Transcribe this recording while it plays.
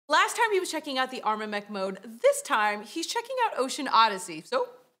Last time he was checking out the Armamech mode. This time, he's checking out Ocean Odyssey. So,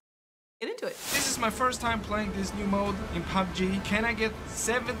 get into it. This is my first time playing this new mode in PUBG. Can I get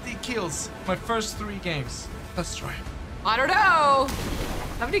 70 kills my first 3 games? Let's try. I don't know.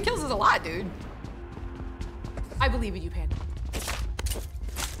 70 kills is a lot, dude. I believe in you, Panda.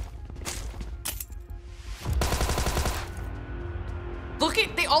 Look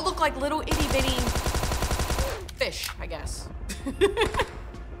at, they all look like little itty bitty fish, I guess.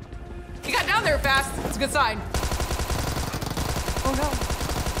 You got down there fast. It's a good sign. Oh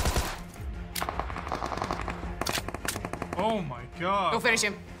no. Oh my god. Go finish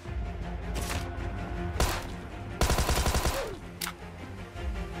him.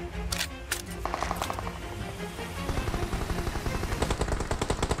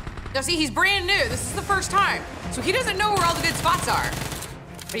 Now see, he's brand new. This is the first time. So he doesn't know where all the good spots are.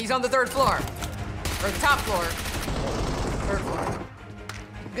 But he's on the 3rd floor. Or the top floor. 3rd floor.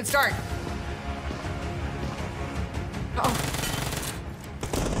 Good start. Uh-oh.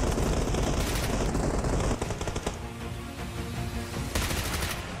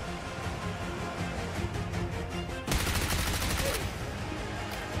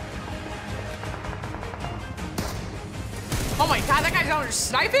 Oh my god, that guy's out there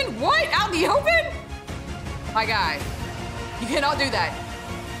sniping? What? Out in the open? My guy, you cannot do that.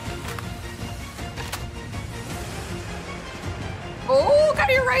 Oh, got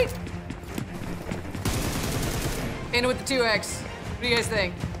to your right. Panda with the 2X. What do you guys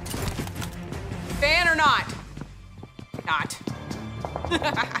think? Fan or not? Not.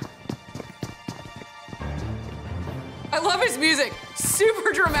 I love his music.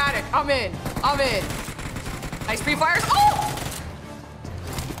 Super dramatic. I'm in. I'm in. Nice pre-fires. Oh!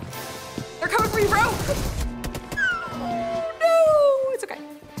 They're coming for you, bro. Oh, no. It's okay.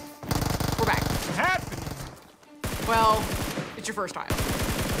 We're back. What's happening? Well, it's your first time.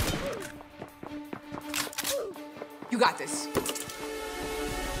 You got this.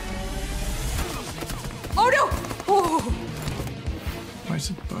 Oh, no. Oh. Why is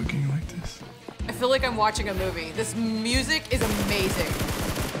it bugging like this? I feel like I'm watching a movie. This music is amazing.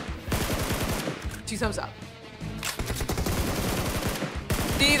 2 thumbs up.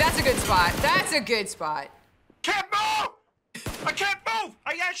 See, that's a good spot. That's a good spot. Can't move! I can't move!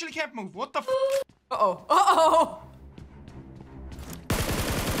 I actually can't move. What the f? Uh-oh. Uh-oh.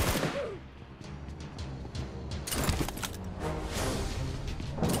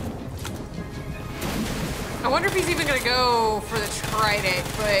 I wonder if he's even gonna go for the trident,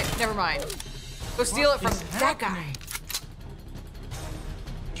 but never mind. Go steal it from that guy.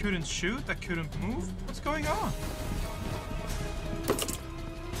 Couldn't shoot? I couldn't move? What's going on?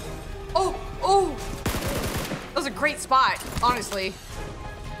 Oh, oh. That was a great spot, honestly.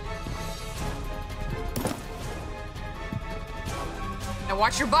 Now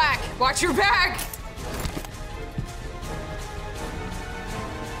watch your back. Watch your back.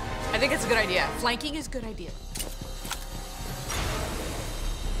 I think it's a good idea. Flanking is a good idea.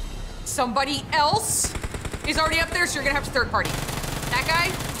 Somebody else is already up there, so you're gonna have to 3rd party. That guy,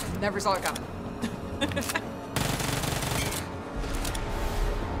 never saw it coming.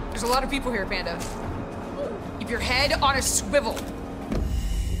 There's a lot of people here, Panda. Keep your head on a swivel.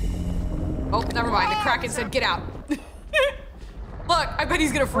 Oh, never mind. The Kraken said, get out. Look, I bet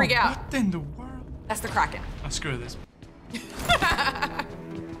he's gonna freak out. What in the world? That's the Kraken. Oh, screw this.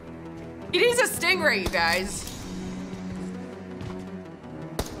 He needs a stingray, you guys.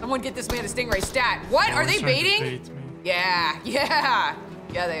 Someone get this man a stingray stat. What? Are they baiting? Bait me. Yeah, yeah.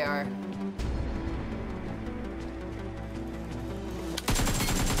 Yeah, they are.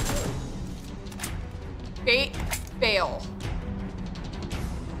 Bait, fail.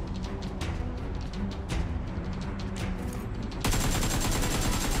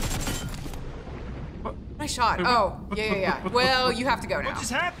 What? Nice shot. Wait, Oh, what, yeah. what, Well, you have to go now. What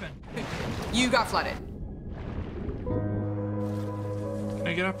just happened? You got flooded. Can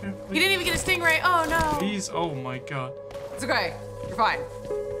I get up here, please? He didn't even get a stingray. Oh, no. Please? Oh my god. It's okay. You're fine.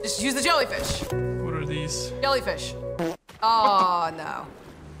 Just use the jellyfish. What are these? Jellyfish. Oh, no.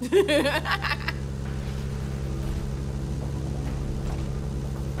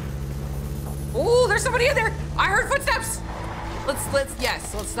 Oh, there's somebody in there. I heard footsteps.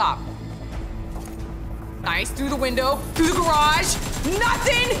 Let's stop. Nice, through the window, through the garage.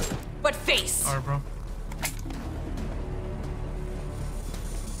 Nothing but face. Alright, bro.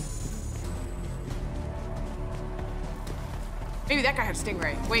 Maybe that guy had a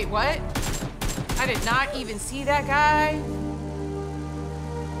stingray. Wait, what? I did not even see that guy.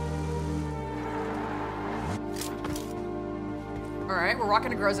 All right, we're walking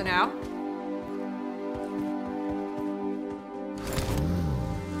to Groza now.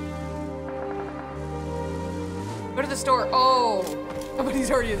 Go to the store. Oh,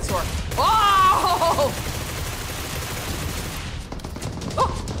 somebody's already in the store. Oh!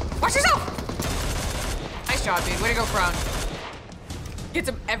 Oh, watch yourself. Nice job, dude. Way to go, Crown. Gets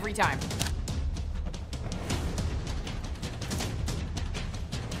him every time.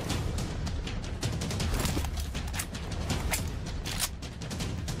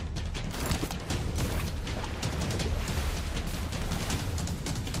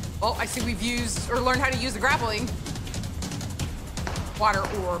 Oh, I see we've used or learned how to use the grappling. Water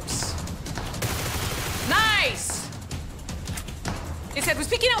orbs. Nice! His head was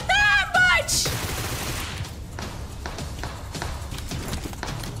peeking out that much!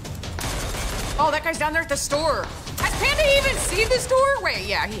 Oh, that guy's down there at the store. Has Panda even seen the store? Wait,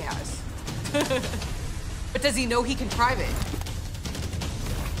 yeah, he has. But does he know he can private?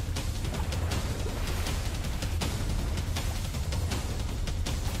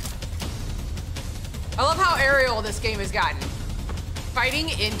 I love how aerial this game has gotten. Fighting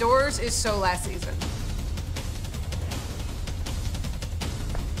indoors is so last season.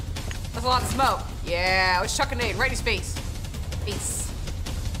 That's a lot of smoke. Yeah, let's chuck a nade right in his face. Face.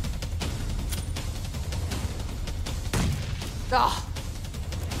 Oh.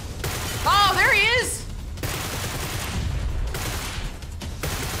 Oh, there he is.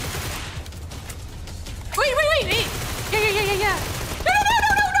 Wait. Yeah. No.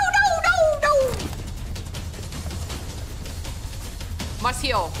 Must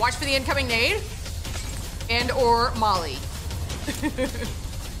heal. Watch for the incoming nade and or Molly.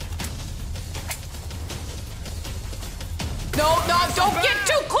 No, don't get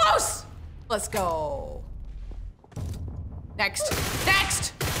too close. Let's go. Next.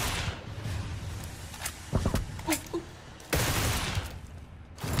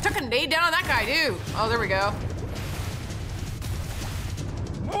 Took a nade down on that guy, too. Oh, there we go.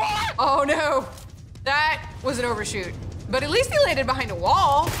 What? Oh, no. That was an overshoot. But at least he landed behind a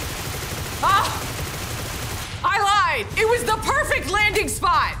wall. Ah! I lied. It was the perfect landing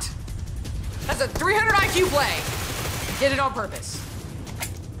spot. That's a 300 IQ play. Did it on purpose.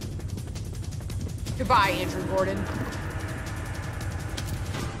 Goodbye, Andrew Gordon.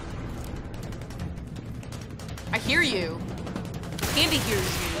 I hear you. Andy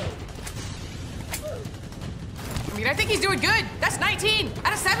hears you. I mean, I think he's doing good. That's 19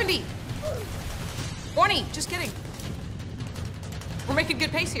 out of 70. 20, just kidding. We're making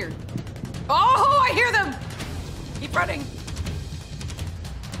good pace here. Oh, I hear them. Keep running.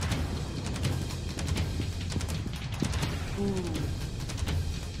 Ooh.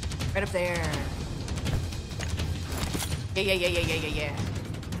 Right up there. Yeah.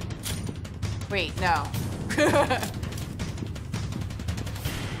 Wait, no.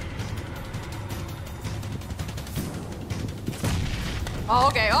 Oh,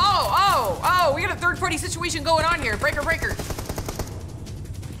 okay. Oh, we got a third-party situation going on here. Breaker.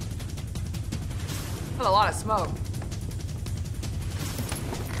 That's a lot of smoke.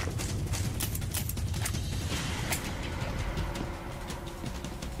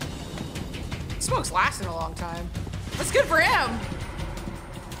 Smoke's lasting a long time. That's good for him.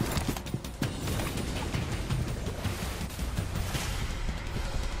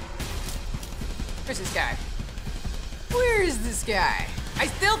 Where's this guy? Where is this guy? I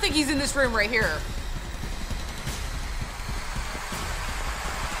still think he's in this room right here.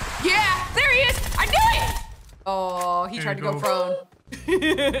 Yeah, there he is. I knew it. Oh, he tried to go prone.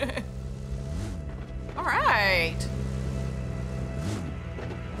 All right.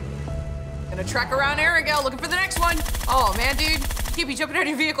 Gonna track around Aragel, looking for the next one. Oh man, dude, you can't be jumping out of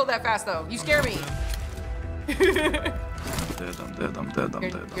your vehicle that fast though. You scare me. I'm dead.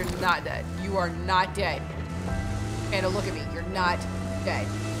 You're not dead. You are not dead. Panda, look at me. You're not dead.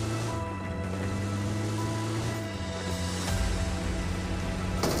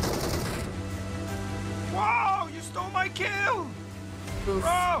 Wow, you stole my kill! Oof.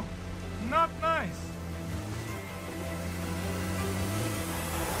 Bro, not nice.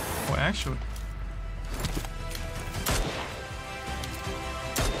 Oh, actually.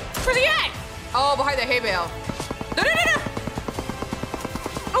 Where's he at? Oh, behind the hay bale. No.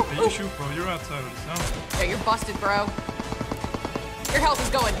 Hey, you shoot, bro. You're outside of the zone. Yeah, you're busted, bro. Your health is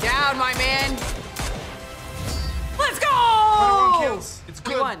going down, my man. Let's go! 21 kills. It's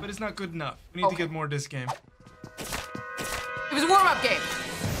good, but it's not good enough. We need to get more this game. It was a warm-up game.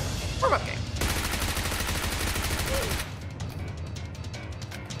 Warm-up game.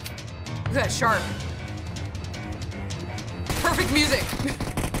 Look at that shark. Perfect music.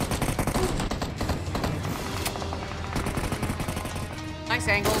 Nice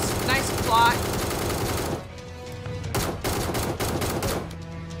angles, nice plot.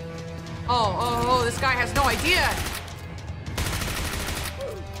 Oh, this guy has no idea.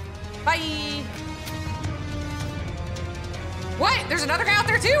 Bye. What? There's another guy out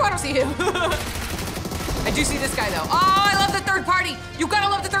there too? I don't see him. I do see this guy though. Oh, I love the third party. You gotta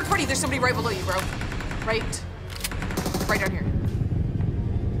love the third party. There's somebody right below you, bro. Right down here.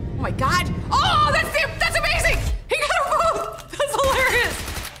 Oh my God. Oh, that's amazing. He got a move. That's hilarious.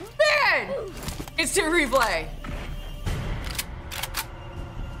 Man, instant replay.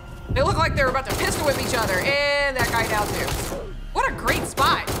 They look like they're about to pistol whip each other. And that guy down too. What a great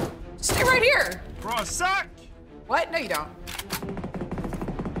spot. Stay right here. Bro, I suck. What? No, you don't.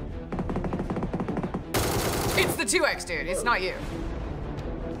 It's the 2X, dude. It's not you.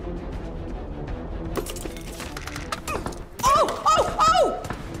 Oh!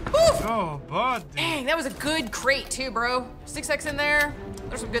 Oof! Oh, bud. Dang, that was a good crate too, bro. 6X in there.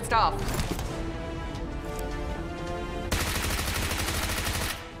 There's some good stuff.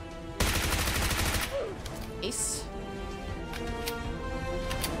 Ace.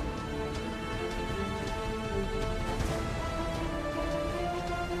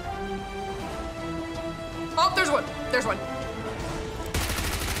 Oh, there's one. There's one.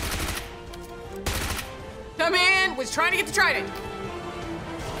 Come in. Was trying to get the trident.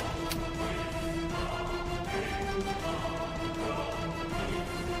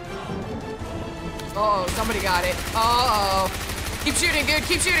 Oh, somebody got it. Uh-oh. Keep shooting, dude.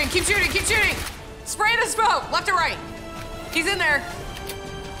 Keep shooting. Keep shooting. Keep shooting. Spray the smoke. Left or right. He's in there.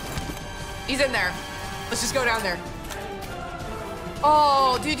 He's in there. Let's just go down there.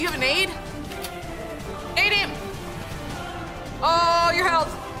 Oh, dude, you have a nade? Nade him. Oh, your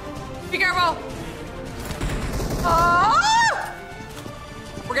health. Be careful. Oh!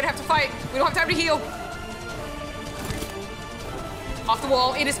 We're gonna have to fight. We don't have time to heal. Off the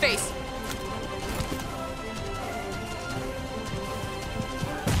wall, in his face.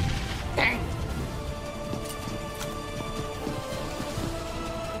 Dang.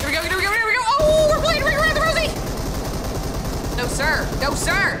 Here we go, here we go, here we go. Oh, we're playing right around the Rosie. No, sir. No,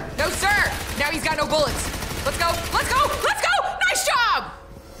 sir. No, sir. Now he's got no bullets. Let's go. Let's go. Let's go. Nice job.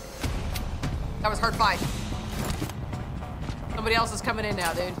 That was hard fight. Somebody else is coming in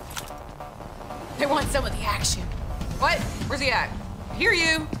now, dude. They want some of the action. What? Where's he at? I hear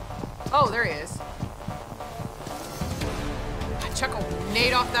you. Oh, there he is. Chuck a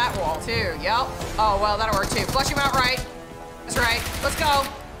nade off that wall, too. Yep. Oh, well, that'll work, too. Flush him out right. That's right. Let's go.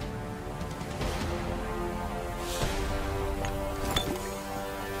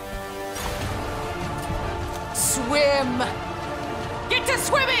 Swim. Get to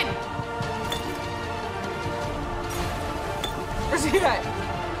swimming. Where's he at?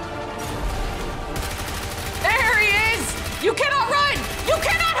 There he is. You cannot run. You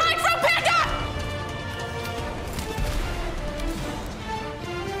cannot hide from Panda.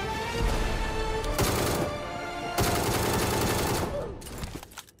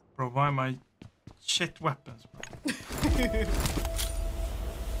 Bro, why am I shit weapons, bro?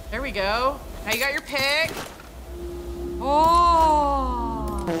 There we go. Now you got your pick.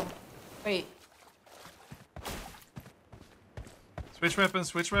 Oh. Wait. Switch weapon,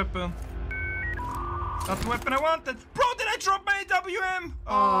 switch weapon. Not the weapon I wanted. Bro, did I drop my AWM?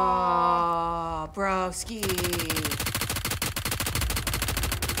 Oh, broski.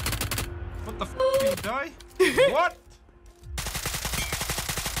 What the f? Did you die? What?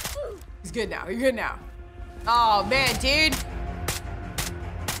 He's good now. You're good now. Oh, man, dude.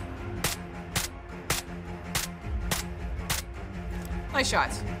 Nice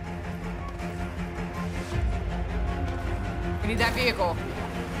shots. We need that vehicle.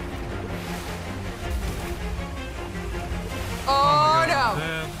 Oh, no.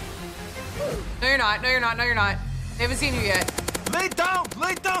 No, you're not. No, you're not. No, you're not. They haven't seen you yet. Lay down!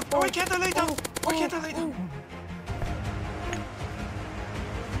 Lay down! Oh, why can't I lay down? Why can't I lay down?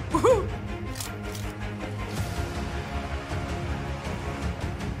 Woohoo!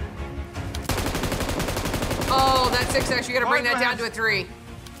 Oh, that 6X, you gotta bring that down to a 3.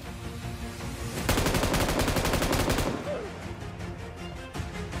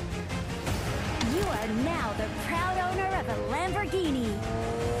 You are now the proud owner of a Lamborghini.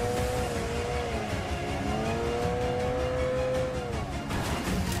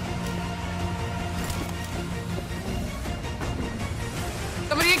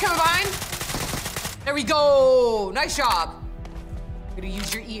 Somebody coming behind? There we go. Nice job. Gonna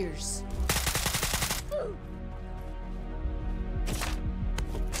use your ears.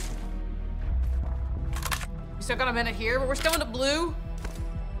 We still got a minute here, but we're still in the blue.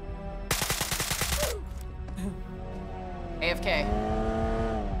 AFK.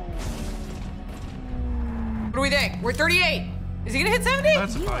 What do we think? We're 38. Is he gonna hit 70?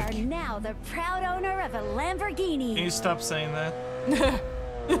 That's a You bike. are now the proud owner of a Lamborghini. Can you stop saying that?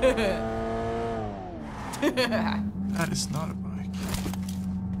 That is not a bike.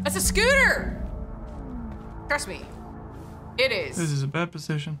 That's a scooter! Trust me. It is. This is a bad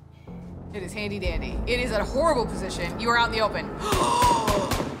position. It is handy dandy. It is a horrible position. You are out in the open.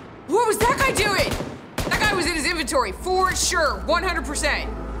 What was that guy doing? That guy was in his inventory for sure, 100%.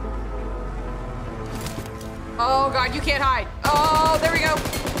 Oh God, you can't hide. Oh, there we go.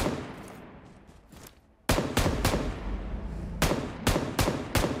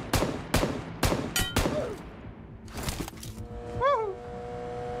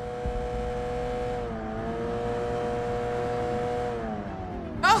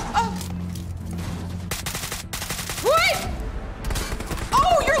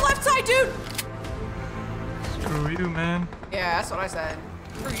 That's what I said.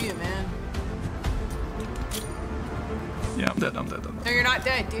 Screw you, man. Yeah, I'm dead, I'm dead, I'm dead. No, you're not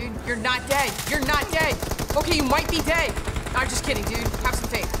dead, dude. You're not dead. You're not dead. Okay, you might be dead. No, I'm just kidding, dude. Have some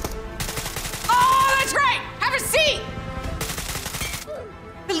faith. Oh, that's right! Have a seat!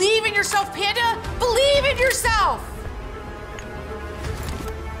 Believe in yourself, Panda! Believe in yourself!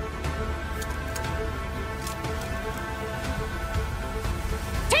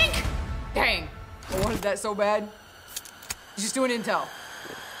 Tink! Dang. I wanted that so bad. He's just doing intel.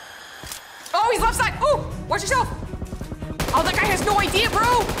 Oh, he's left side. Oh, watch yourself. Oh, that guy has no idea,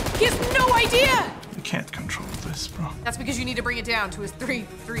 bro. He has no idea. You can't control this, bro. That's because you need to bring it down to his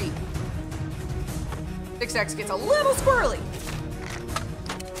 3-3. 6X gets a little squirrely.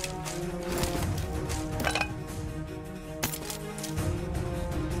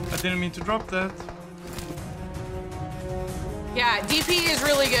 I didn't mean to drop that. Yeah, DP is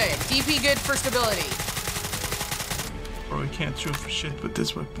really good. DP good for stability. Bro, you can't shoot for shit with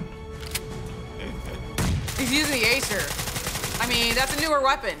this weapon. He's using the Acer. I mean, that's a newer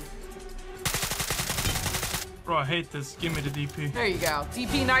weapon. Bro, I hate this. Give me the DP. There you go.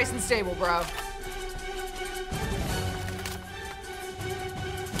 DP nice and stable, bro.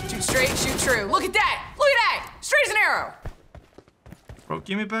 Shoot straight, shoot true. Look at that! Look at that! Straight as an arrow! Bro,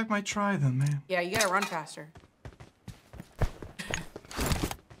 give me back my trident, man. Yeah, you gotta run faster.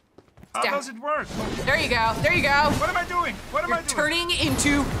 How does it work? There you go. There you go. What am I doing? What am I doing? Turning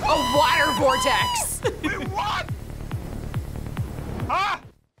into a water vortex. Wait, what? Huh?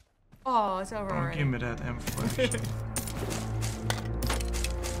 Oh, it's over Oh, already. give me that M4.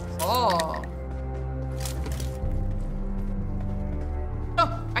 Oh.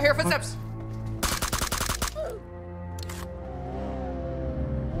 Oh, I hear footsteps.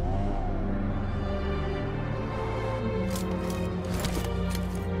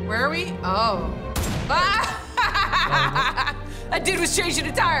 Where are we? Oh. Ah! That dude was changing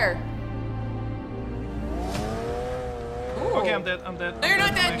a tire. Ooh. Okay, I'm dead. I'm dead. No, you're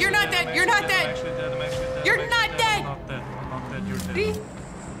not dead. You're not dead. You're not dead. I'm actually dead. I'm actually dead. You're I'm not actually dead. I'm not dead. I'm not dead. You're dead. See?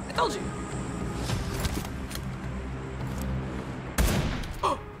 I told you.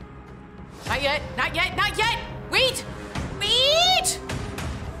 Not yet. Not yet. Not yet. Wait. Wait.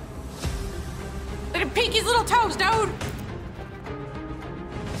 Let him peek his little toes, dude.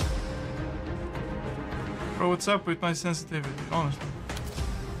 Bro, what's up with my sensitivity? Honestly.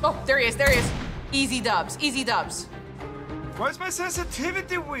 Oh, there he is. There he is. Easy dubs. Easy dubs. Why is my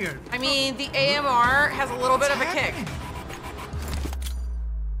sensitivity weird? I mean, the AMR has a little bit of a kick.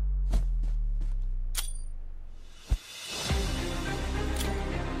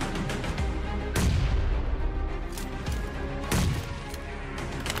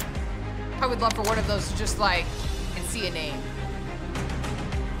 I would love for one of those to just like and see a name.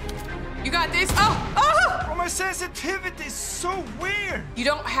 You got this. Oh, oh! Bro, my sensitivity is so weird. You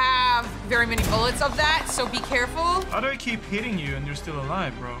don't have very many bullets of that, so be careful. How do I keep hitting you and you're still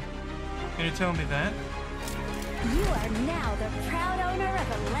alive, bro? Can you tell me that? You are now the proud owner of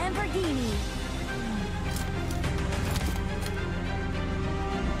a Lamborghini.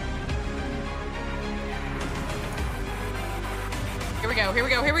 Here we go, here we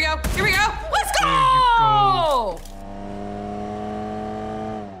go, here we go, here we go! Let's go! There you go.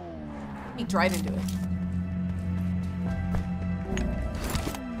 He drive into it.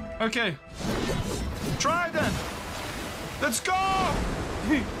 Okay. Try then. Let's go!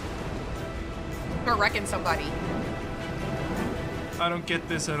 Start wrecking somebody. I don't get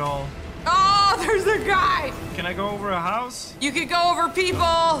this at all. Oh, there's a guy! Can I go over a house? You could go over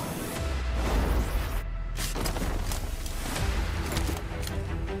people!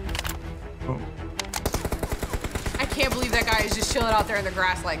 Oh. I can't believe that guy is just chilling out there in the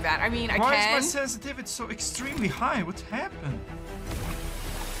grass like that. I mean, I Why can. is my sensitivity so extremely high? What's happened?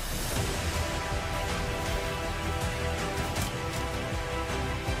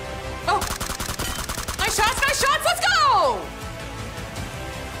 Oh! Nice shots, let's go!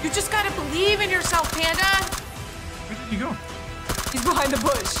 You just gotta believe in yourself, Panda. Where did he go? He's behind the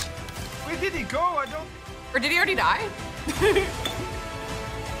bush. Where did he go? I don't... Or did he already die?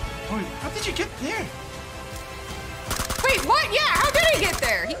 Oh, how did you get there? Wait, what? Yeah, how did he get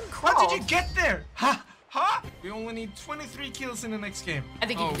there? He crawled. How did you get there? Ha! Ha! We only need 23 kills in the next game. I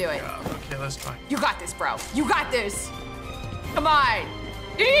think you can do it. God. Okay, let's try. You got this, bro. You got this. Come on.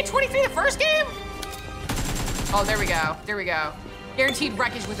 Did he get 23 the first game? Oh, there we go. There we go. Guaranteed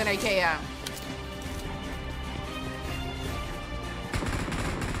wreckage with an AKM.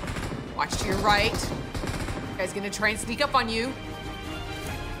 Watch to your right. Guy's gonna try and sneak up on you.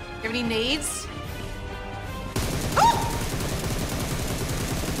 You have any nades? Oh!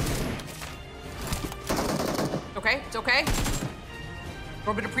 Okay, it's okay. A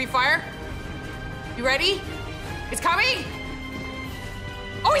little bit of pre-fire. You ready? It's coming!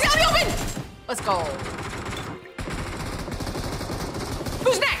 Oh, he's out in the open! Let's go.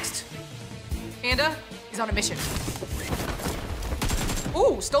 Who's next? Panda, he's on a mission.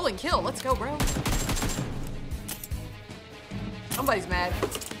 Ooh, stolen kill. Let's go, bro. Somebody's mad.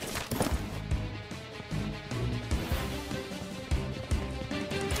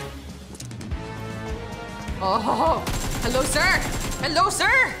 Oh, hello, sir. Hello,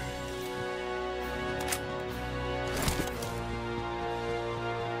 sir.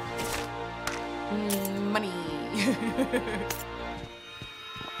 Money.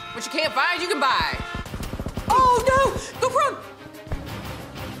 What you can't find, you can buy. Oh, no. Go prone.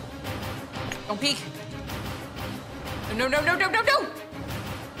 Don't peek. No, no, no, no, no, no.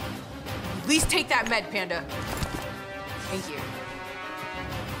 At least take that med, Panda. Thank you.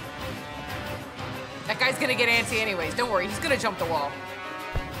 That guy's gonna get antsy anyways. Don't worry, he's gonna jump the wall.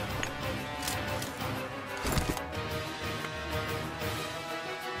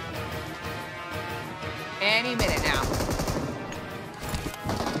 Any minute now.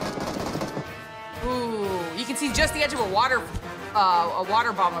 Ooh, you can see just the edge of a water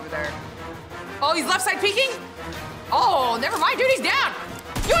bomb over there. Oh, he's left side peeking? Oh, never mind, dude, he's down.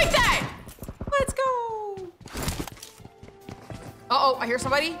 Yoink that! Let's go. Uh-oh, I hear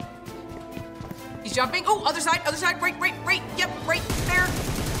somebody. He's jumping. Oh, other side, right, yep, right there.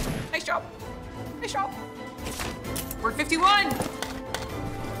 Nice job. Nice job. We're at 51.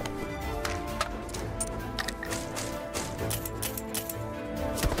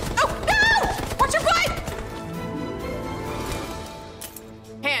 Oh, no! Watch your butt!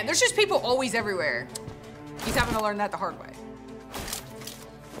 Man, there's just people always everywhere. He's having to learn that the hard way.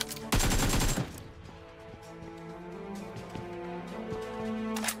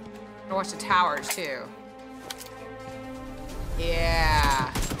 I watch the towers too.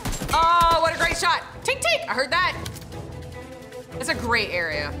 Yeah. Oh, what a great shot. Tink, tink, I heard that. It's a great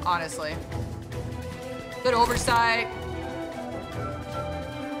area, honestly. Good oversight.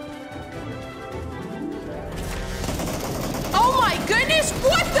 Oh my goodness,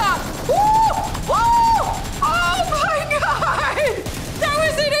 what the? Woo! Woo! Oh my God! That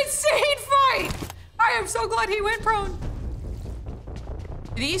was an insane fight! I am so glad he went prone.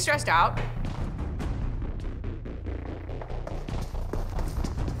 Did he get stressed out?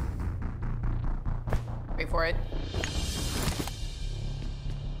 Wait for it.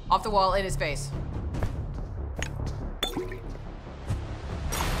 Off the wall, in his face.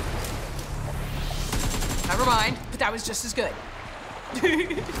 Never mind, but that was just as good.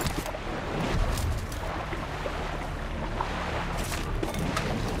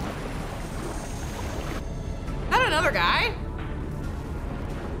 Not another guy?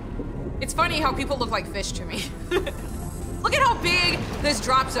 It's funny how people look like fish to me. Look at how big this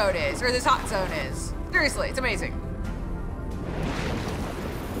drop zone is, or this hot zone is. Seriously, it's amazing.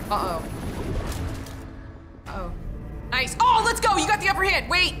 Uh-oh. Uh-oh. Nice. Oh, let's go. You got the upper hand.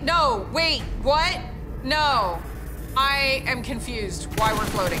 Wait, no. Wait, what? No. I am confused why we're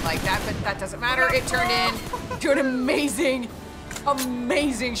floating like that, but that doesn't matter. It turned into an amazing,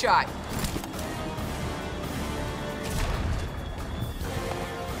 amazing shot.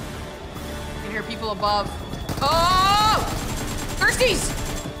 You can hear people above. Oh! Thirsties!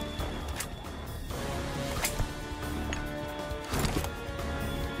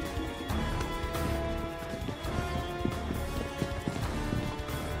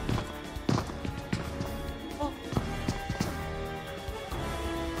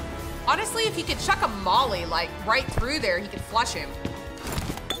 Honestly, if you could chuck a molly like right through there, he could flush him.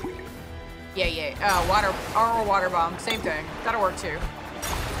 Yeah. Water bomb, same thing. That'll work too.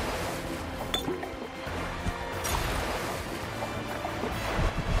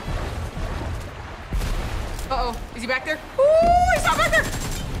 Uh-oh, is he back there? Ooh, he's not back there!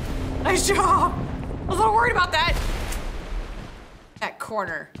 Nice job! I was a little worried about that. That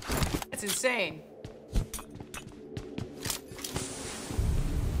corner. That's insane.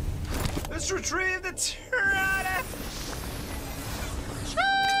 Let's retrieve the Tirana.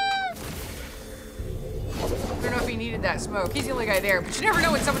 I don't know if he needed that smoke. He's the only guy there, but you never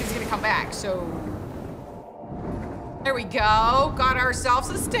know when somebody's gonna come back, so. There we go. Got ourselves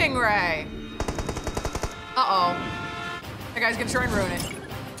a stingray. Uh-oh. That guy's gonna try and ruin it.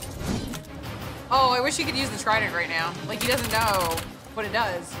 Oh, I wish he could use the trident right now. Like, he doesn't know what it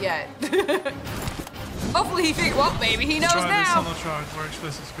does yet. Hopefully he figured, well, maybe he knows now. This on where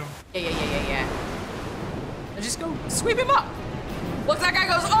explosives go. Yeah. Now just go sweep him up. Look, that guy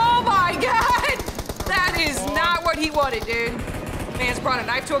goes, oh my God! That is not what he wanted, dude. Man's brought a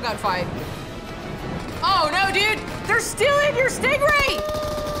knife to a gunfight. Oh no, dude! They're stealing your stingray!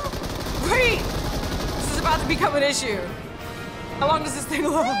 Wait! This is about to become an issue. How long does this thing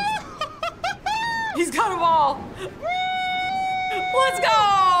last? He's got them all. Let's go!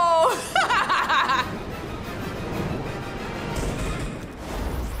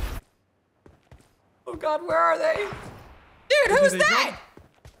 Oh God, where are they? Dude, who's that?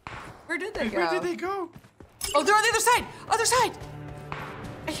 Where did they go? Where did they go? Oh, they're on the other side! Other side!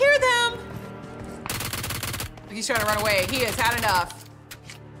 I hear them! He's trying to run away. He has had enough.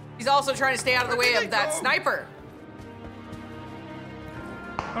 He's also trying to stay out of the way of that sniper.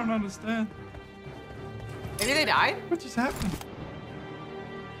 I don't understand. Maybe they died? What just happened?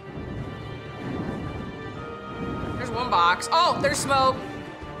 There's one box. Oh, there's smoke.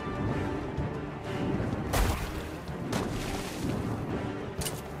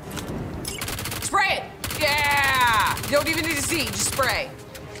 Spray it! Yeah! You don't even need to see, just spray.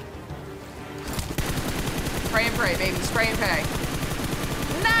 Spray and pray, baby. Spray and pray.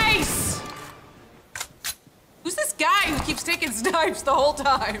 Nice! Who's this guy who keeps taking snipes the whole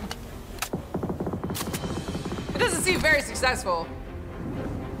time? It doesn't seem very successful.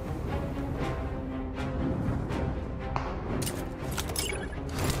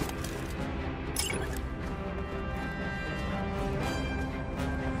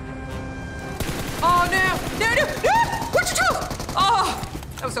 Oh no! No! What you do? Oh!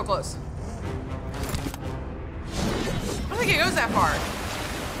 That was so close. I don't think it goes that far.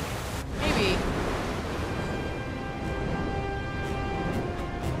 Maybe.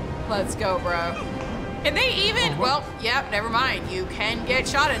 Let's go, bro. Can they even? Well, yep, never mind. You can get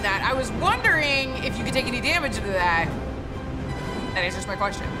shot in that. I was wondering if you could take any damage into that. That answers my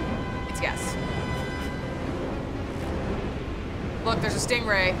question. It's yes. Look, there's a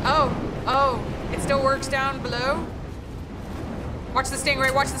stingray. Oh, it still works down below. Watch the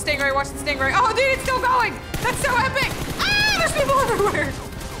stingray, watch the stingray, watch the stingray. Oh, dude, it's still going. That's so epic. Ah, there's people everywhere.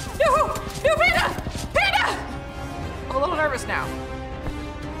 No, Panda! Panda! I'm a little nervous now.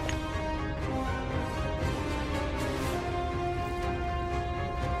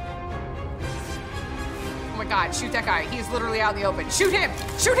 Oh my God, shoot that guy. He is literally out in the open. Shoot him!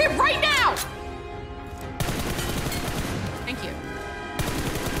 Shoot him right now! Thank you.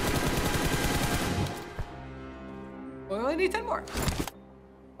 We only need 10 more.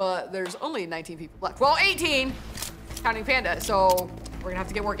 But there's only 19 people left. Well, 18, counting Panda, so we're gonna have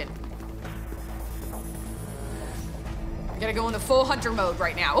to get working. We gotta go into full hunter mode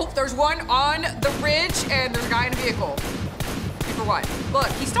right now. Oh, there's one on the ridge, and there's a guy in a vehicle. 2 for 1. Look,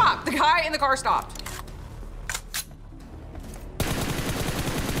 he stopped. The guy in the car stopped.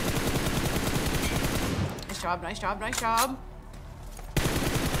 Nice job, nice job, nice job.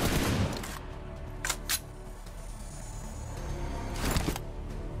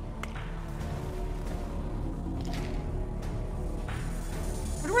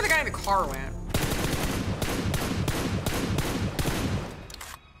 I wonder where the guy in the car went.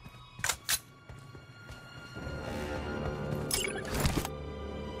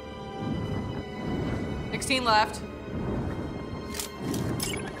 Left.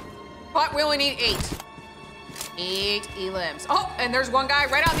 But we only need 8. 8 elims. Oh, and there's one guy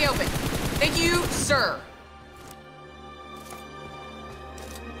right out in the open. Thank you, sir.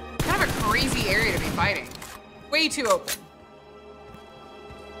 Kind of a crazy area to be fighting. Way too open.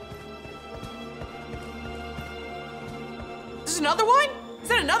 Is this another one? Is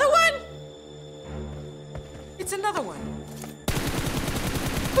that another one? It's another one.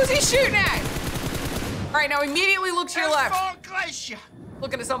 Who's he shooting at? All right, now immediately look to your left.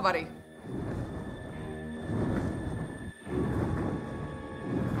 Looking at somebody.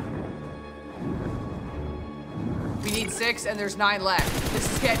 We need 6 and there's 9 left.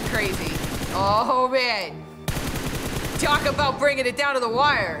 This is getting crazy. Oh man. Talk about bringing it down to the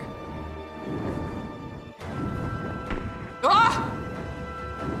wire. Ah!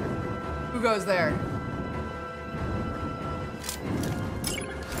 Who goes there?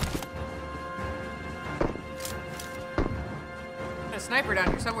 sniper down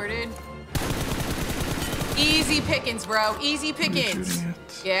here somewhere, dude. Easy pickings, bro. Easy pickings.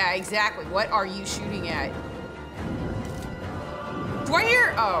 Yeah, exactly. What are you shooting at? Do I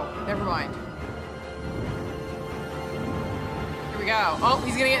hear? Oh, never mind. Here we go. Oh,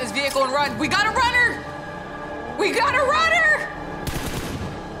 he's gonna get in his vehicle and run. We got a runner! We got a runner!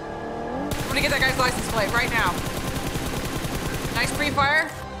 I'm gonna get that guy's license plate right now. Nice pre-fire,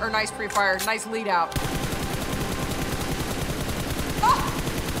 or nice pre-fire, nice lead out. Oh!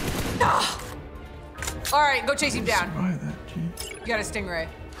 No! All right, go chase him down. You got a Stingray.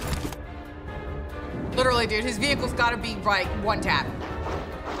 Literally, dude, his vehicle's gotta be like one tap.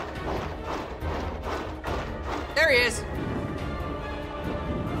 There he is.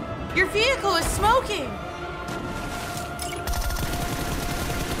 Your vehicle is smoking.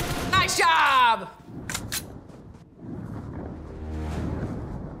 Nice job.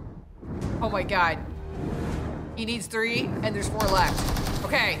 Oh my God. He needs 3 and there's 4 left.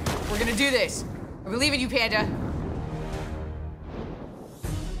 Okay, we're gonna do this. I believe in you, Panda.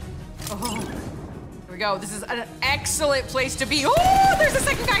 Oh, here we go. This is an excellent place to be. Oh, there's a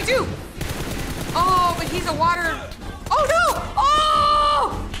second guy too. Oh, but he's a water. Oh no!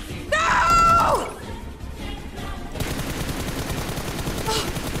 Oh! No! Oh.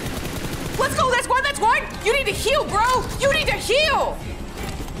 Let's go, that's one, that's one. You need to heal, bro. You need to heal.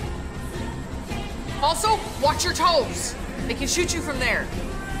 Also, watch your toes. They can shoot you from there.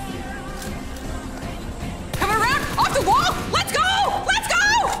 Coming around, off the wall. Let's go, let's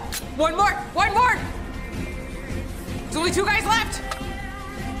go. One more, one more. There's only 2 guys left.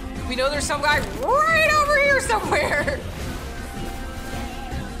 We know there's some guy right over here somewhere.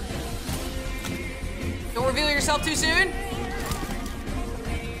 Don't reveal yourself too soon.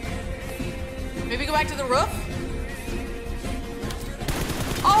 Maybe go back to the roof.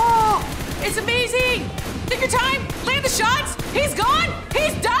 Oh, it's amazing. Take your time, land the shots. He's gone,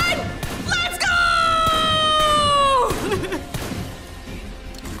 he's done. Let's go.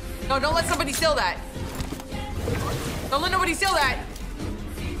 No, don't let somebody steal that. Don't let nobody steal that.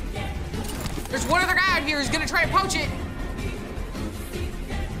 There's one other guy out here who's gonna try and poach it.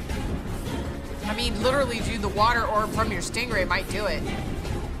 I mean, literally, dude, the water orb from your Stingray might do it.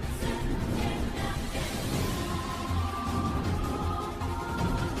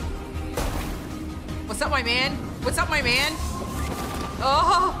 What's up, my man? What's up, my man?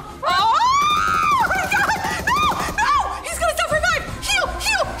 Oh! Oh! Oh, God! No! No! He's gonna self-revive! Heal!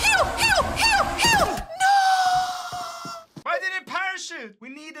 Heal! Heal! Heal! Heal! Heal! No! Why did it parachute? We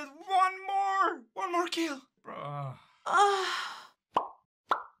needed one more kill, bro.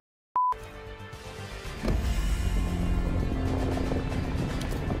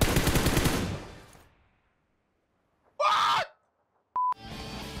 What?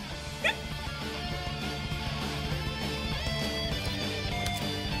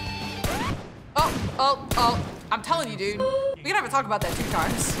 Oh, I'm telling you, dude. We can have a talk about that 2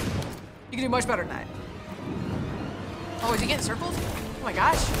 times. You can do much better than that. Oh, is he getting circled? Oh my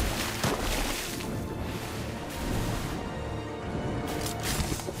gosh.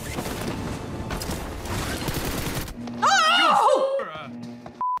 Oh!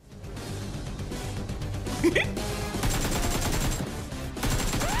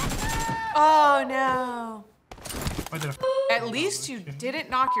 Oh no. At least you didn't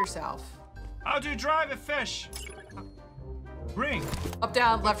knock yourself. How do you drive a fish? Ring. Up,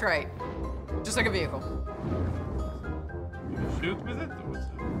 down, left, right. Just like a vehicle. Shoot with it? Or what's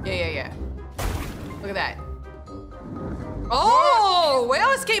it? Yeah. Look at that. Oh, whale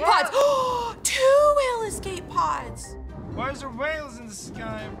escape pods. 2 whale escape pods. Why is there whales in the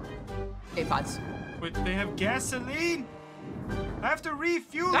sky? Escape pods. Wait, they have gasoline? I have to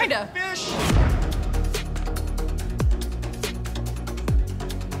refuel Kinda. the fish.